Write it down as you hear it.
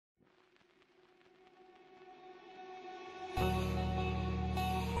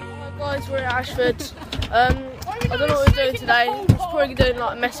guys, we're at Ashford. I don't know what we're doing today. We're probably doing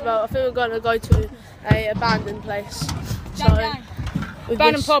like a mess about. I think we're going to go to a abandoned place. So with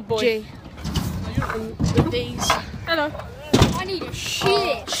abandoned pub boy. G and with these. Hello. I need a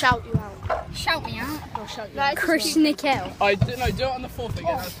shit. Shout you out. Shout me out. I'll shout you out. Chris Nickel. I do it on the fourth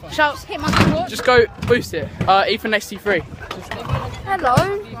again. That's fine. Shout. Hit my foot. Just go boost it. Ethan XT3.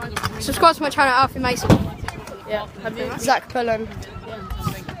 Hello. Subscribe to my channel, Alfie Mason. Yeah. Have you? Zach Pullen.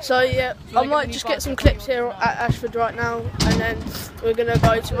 So yeah, I might just get some clips here at Ashford right now, and then we're gonna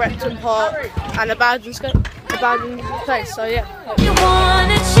go to Repton Park and abandoned place. So yeah. You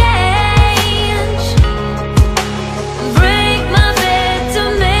wanna change, break my bed to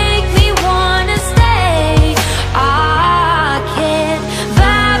make me wanna stay. I can't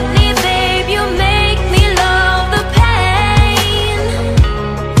vibe me, babe. You make me love the pain.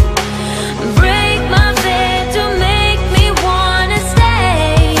 Break my bed to make me wanna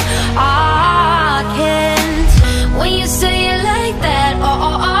stay. I can't when you say it like that.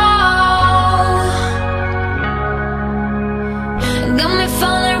 Got me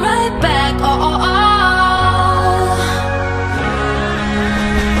falling right back.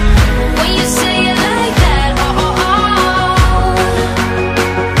 When you say it like that.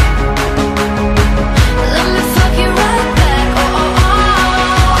 Let me fuck you right back.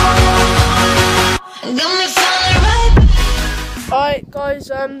 Got me falling right back. Alright guys,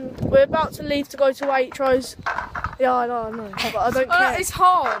 we're about to leave to go to Waitrose. Yeah, I know, but I don't care. It's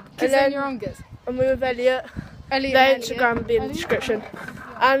hard because And then- then you're youngest. And we're with Elliot. Their Instagram will be in the description.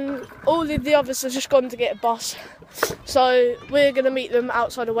 And all of the others have just gone to get a bus. So we're going to meet them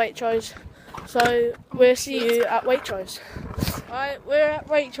outside of Waitrose. So we'll see you at Waitrose. Alright, we're at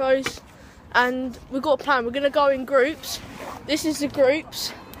Waitrose and we've got a plan. We're going to go in groups. This is the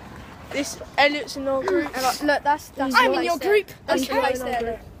groups. This Elliot's in our group. Look, that's I'm in your group. That's your place there.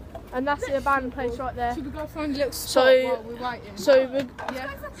 there. And that's the abandoned place right there. Should we go find a little spot So, while we're waiting? so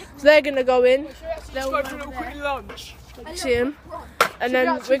they're going to go in. Let's go for a little quick lunch. See him. And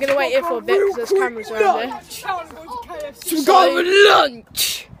then we're going to wait here for a bit because there's cameras around there. Should we go for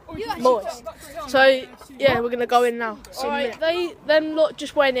lunch? Moist. So yeah, we're gonna go in now. Alright, them lot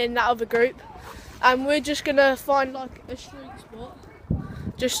just went in that other group, and we're just gonna find like a street spot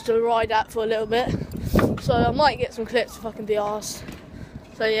just to ride at for a little bit. So I might get some clips if I can be arsed.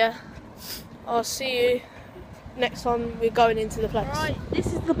 So yeah, I'll see you next time we're going into the place. Right, this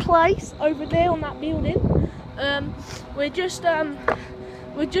is the place over there on that building. We're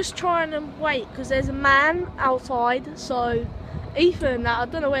just trying to wait because there's a man outside. So Ethan, I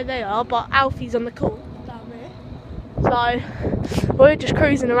don't know where they are, but Alfie's on the call down there. So we're just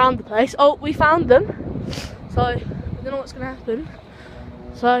cruising around the place. Oh, we found them. So I don't know what's gonna happen.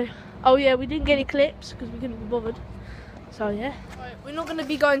 So, oh yeah, we didn't get any clips because we couldn't be bothered. So yeah. Right, we're not gonna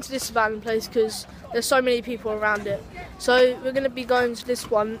be going to this abandoned place because there's so many people around it. So we're gonna be going to this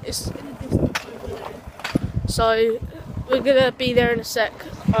one. It's in the distance. So we're gonna be there in a sec.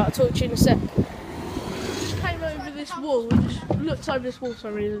 I'll talk to you in a sec. Just came over this wall. We just looked over this wall for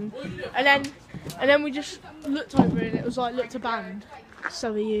some reason, and then we just looked over it and it was like looked abandoned.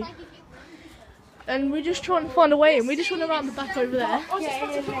 So are you. And we're just trying to find a way in. We just went around the back over there.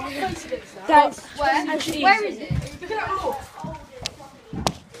 That's Where is it? Look at that wall.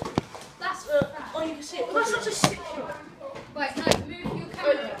 That's oh, you can see it. That's not a sick shot. Wait, no, move your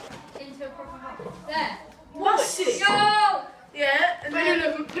camera into a proper hole. There. What's it? Yo! Yeah, and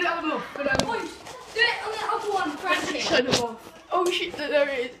then Put it on the wall. Put it on the wall. Do it on the other one, crash it. show them off. Oh shit, there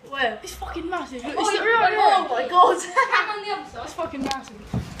it is. Where? It's fucking massive. Look, Oh, it's right, oh my god. Hang on the other side. It's fucking massive.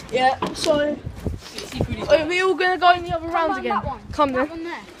 Yeah, so are we all gonna go in the other round again? That one. Come That then. one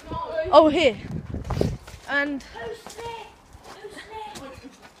there. Oh, here. And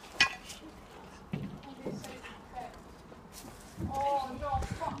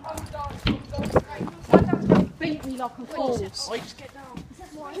Beat me like a fool. oh, just get down.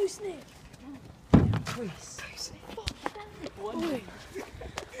 Who's Nick? Chris.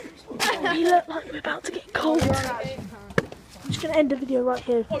 We look like we're about to get cold. I'm just gonna end the video right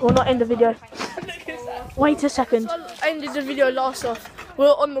here. Well, not end the video. Wait a second. I ended the video last off. We're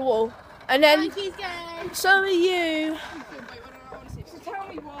on the wall, and then so are you. So tell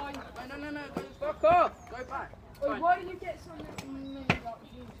me why. No. Fuck off. Go back. Wait, why did you get something from me like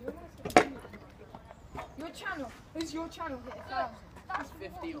views? Your channel. Who's your channel hit 1,000? That's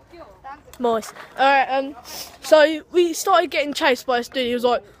 50. Moist. Alright, so we started getting chased by a dude. He was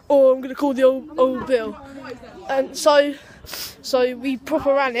like, oh, I'm gonna call the old Bill. And so we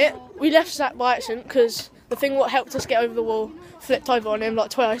proper ran it. We left Zach by accident because the thing what helped us get over the wall flipped over on him like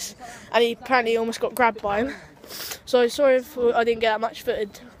twice, and he apparently almost got grabbed by him. So sorry if I didn't get that much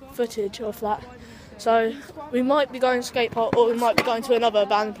footage footage of that. So we might be going skate park, or we might be going to another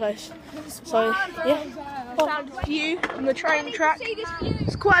abandoned place. So yeah, Found a view on the train track.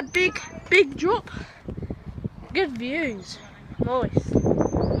 It's quite a big drop. Good views. Nice.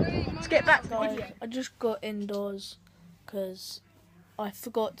 Let's get back to the video. I just got indoors because I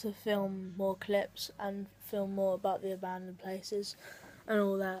forgot to film more clips and film more about the abandoned places and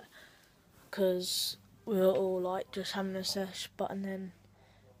all that, because we were all like just having a sesh, but and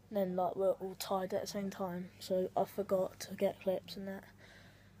then like we're all tired at the same time, so I forgot to get clips and that.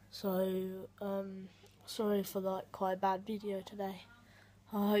 So sorry for like quite a bad video today.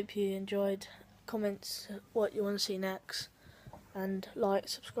 I hope you enjoyed. Comments what you want to see next, and like,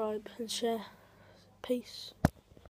 subscribe and share. Peace.